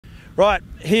Right,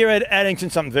 here at Addington,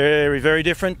 something very, very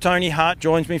different. Tony Hart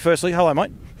joins me firstly. Hello,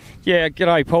 mate. Yeah,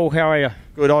 g'day, Paul. How are you?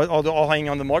 Good. I'll hang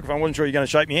on the microphone. I wasn't sure you were going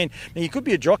to shake my hand. Now, you could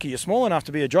be a jockey. You're small enough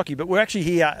to be a jockey, but we're actually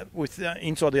here with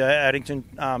inside the Addington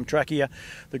track here.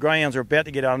 The Greyhounds are about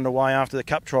to get underway after the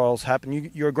Cup trials happen.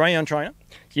 You're a Greyhound trainer?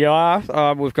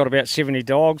 Yeah, we've got about 70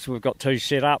 dogs. We've got 2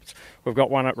 set-ups. We've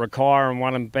got one at Rakaya and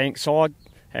one in Bankside,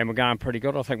 and we're going pretty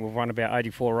good. I think we've won about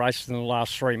 84 races in the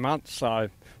last 3 months, so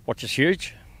which is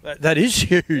huge. That is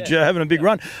huge, Yeah. having a big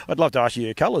run. I'd love to ask you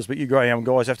your colours, but you Greyhound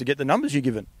guys have to get the numbers you're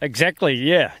given. Exactly,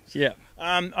 yeah.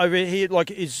 Over here,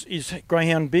 is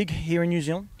Greyhound big here in New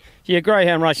Zealand? Yeah,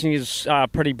 Greyhound racing is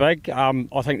pretty big.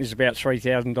 I think there's about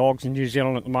 3,000 dogs in New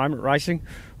Zealand at the moment racing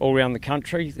all around the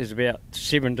country. There's about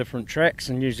 7 different tracks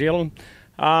in New Zealand.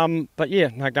 But yeah,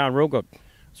 they're going real good. I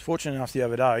was fortunate enough the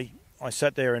other day, I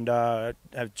sat there and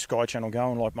had Sky Channel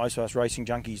going like most of us racing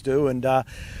junkies do, and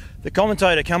the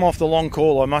commentator come off the long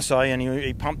call, I must say, and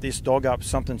he pumped this dog up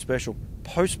something special.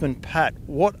 Postman Pat,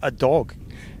 what a dog.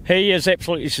 He is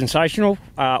absolutely sensational.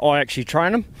 I actually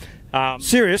train him.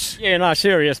 Serious? Yeah, no,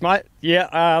 serious, mate.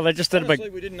 Yeah, they just did Honestly, a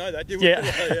big... we didn't know that, did we?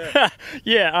 Yeah,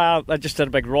 yeah. They just did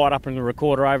a big write-up in the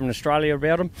Recorder over in Australia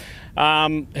about him.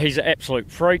 He's an absolute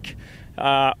freak.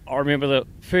 I remember the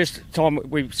first time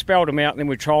we spelled him out and then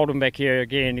we trialled him back here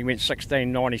again. He went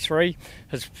 16.93.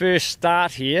 His first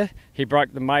start here, he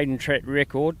broke the maiden track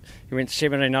record. He went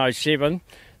 17.07.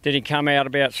 Then he come out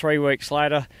about 3 weeks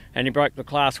later and he broke the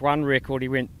Class 1 record. He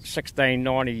went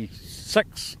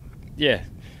 16.96. Yeah,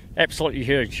 absolutely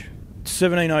huge.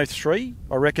 17.03,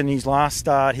 I reckon his last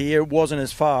start here wasn't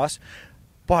as fast,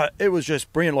 but it was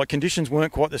just brilliant. Like, conditions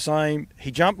weren't quite the same.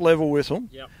 He jumped level with them.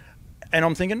 Yep. And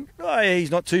I'm thinking, oh, yeah,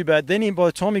 he's not too bad. Then by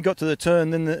the time he got to the turn,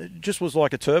 then it just was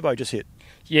like a turbo just hit.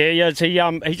 Yeah.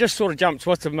 He just sort of jumps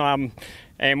with him,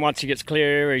 and once he gets clear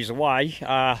areas away,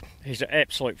 he's an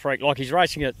absolute freak. Like, he's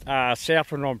racing at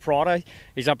Southland on Friday.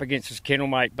 He's up against his kennel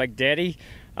mate, Big Daddy.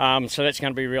 So that's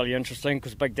going to be really interesting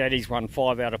because Big Daddy's won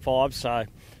 5 out of 5. So,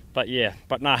 but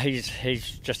no, he's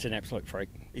just an absolute freak.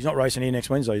 He's not racing here next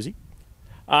Wednesday, is he?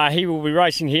 He will be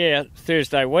racing here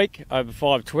Thursday week over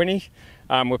 520.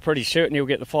 We're pretty certain he'll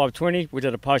get the 520. We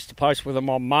did a post-to-post with him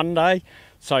on Monday.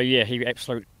 So, yeah, he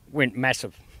absolutely went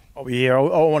massive. I'll be here. I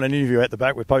want an interview at the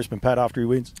back with Postman Pat after he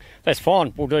wins. That's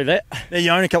fine. We'll do that. Now,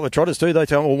 you own a couple of trotters too, they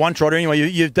tell me. Or one trotter anyway.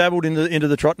 You've dabbled into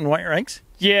the trotting weight ranks?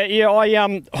 Yeah. I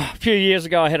a few years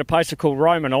ago I had a pacer called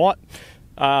Romanite.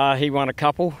 He won a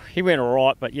couple. He went all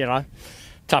right, but,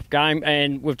 tough game.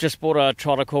 And we've just bought a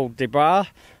trotter called Debra.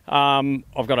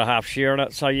 I've got a half share in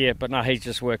it, so yeah, but no, he's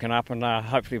just working up and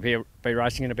hopefully he'll be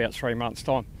racing in about 3 months'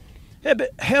 time. Yeah,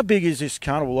 but how big is this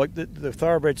carnival? Like, the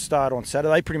thoroughbreds start on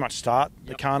Saturday. They pretty much start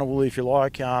the carnival, if you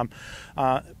like.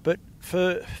 But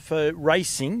for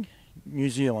racing New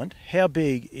Zealand, how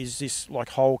big is this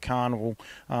whole carnival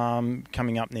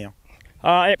coming up now?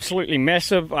 Absolutely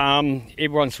massive.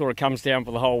 Everyone sort of comes down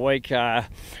for the whole week.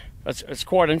 It's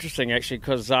quite interesting actually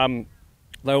because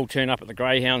they all turn up at the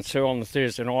Greyhounds too on the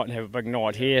Thursday night and have a big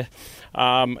night here.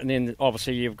 And then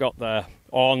obviously you've got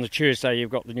on the Tuesday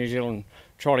you've got the New Zealand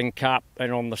Trotting Cup,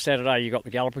 and on the Saturday you've got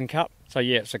the Galloping Cup. So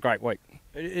yeah, it's a great week.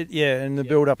 And the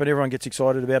build up and everyone gets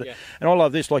excited about it. Yeah. And I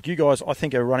love this, like you guys I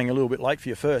think are running a little bit late for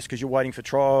you first because you're waiting for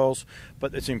trials,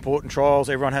 but it's important trials,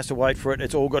 everyone has to wait for it,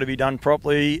 it's all got to be done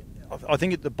properly. I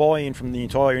think the buy-in from the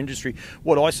entire industry,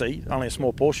 what I see, only a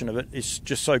small portion of it, is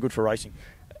just so good for racing.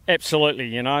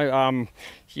 Absolutely,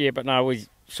 but no, we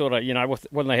sort of,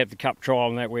 when they have the cup trial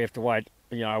and that, we have to wait,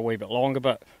 a wee bit longer,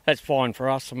 but that's fine for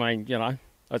us. I mean,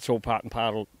 it's all part and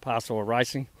parcel of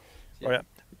racing. Yeah. Right,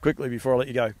 quickly before I let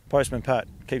you go, Postman Pat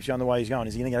keeps you on the way he's going.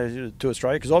 Is he going to go to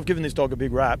Australia? Because I've given this dog a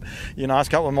big rap. Asked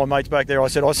a couple of my mates back there, I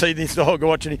said, I see this dog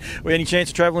watching. Any chance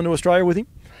of travelling to Australia with him?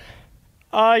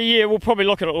 Yeah, we'll probably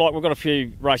look at it like we've got a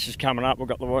few races coming up. We've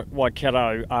got the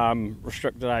Waikato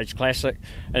Restricted Age Classic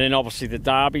and then obviously the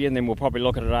Derby, and then we'll probably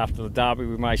look at it after the Derby.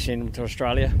 We may send them to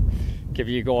Australia, give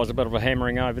you guys a bit of a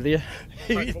hammering over there.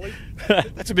 Hopefully.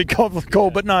 That's a big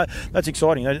call, but no, that's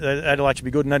exciting. That'll actually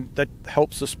be good, and that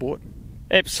helps the sport.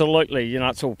 Absolutely,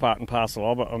 it's all part and parcel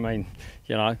of it. I mean,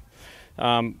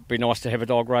 be nice to have a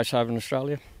dog race over in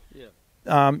Australia.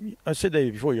 Yeah. I said there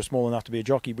before you're small enough to be a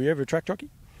jockey. Were you ever a track jockey?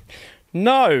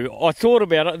 No, I thought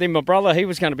about it. Then my brother, he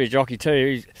was going to be a jockey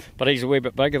too, but he's a wee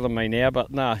bit bigger than me now,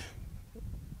 but no.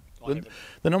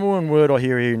 The number one word I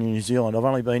hear here in New Zealand, I've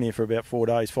only been here for about 4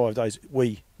 days, 5 days,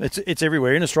 we. It's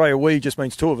everywhere. In Australia, we just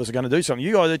means two of us are going to do something.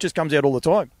 You guys, it just comes out all the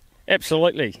time.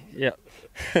 Absolutely, yeah.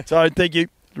 So thank you.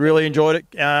 Really enjoyed it.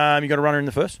 You got a runner in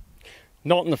the first?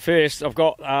 Not in the first. I've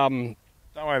got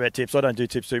Don't worry about tips. I don't do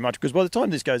tips too much because by the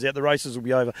time this goes out, the races will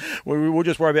be over. We'll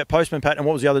just worry about Postman Pat. And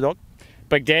what was the other dog?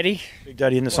 Big Daddy. Big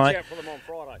Daddy in the same. Watch out for them on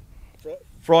Friday.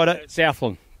 Friday.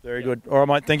 Southland. Very good. All right,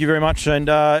 mate. Thank you very much. And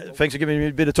thanks for giving me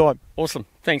a bit of time. Awesome.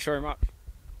 Thanks very much.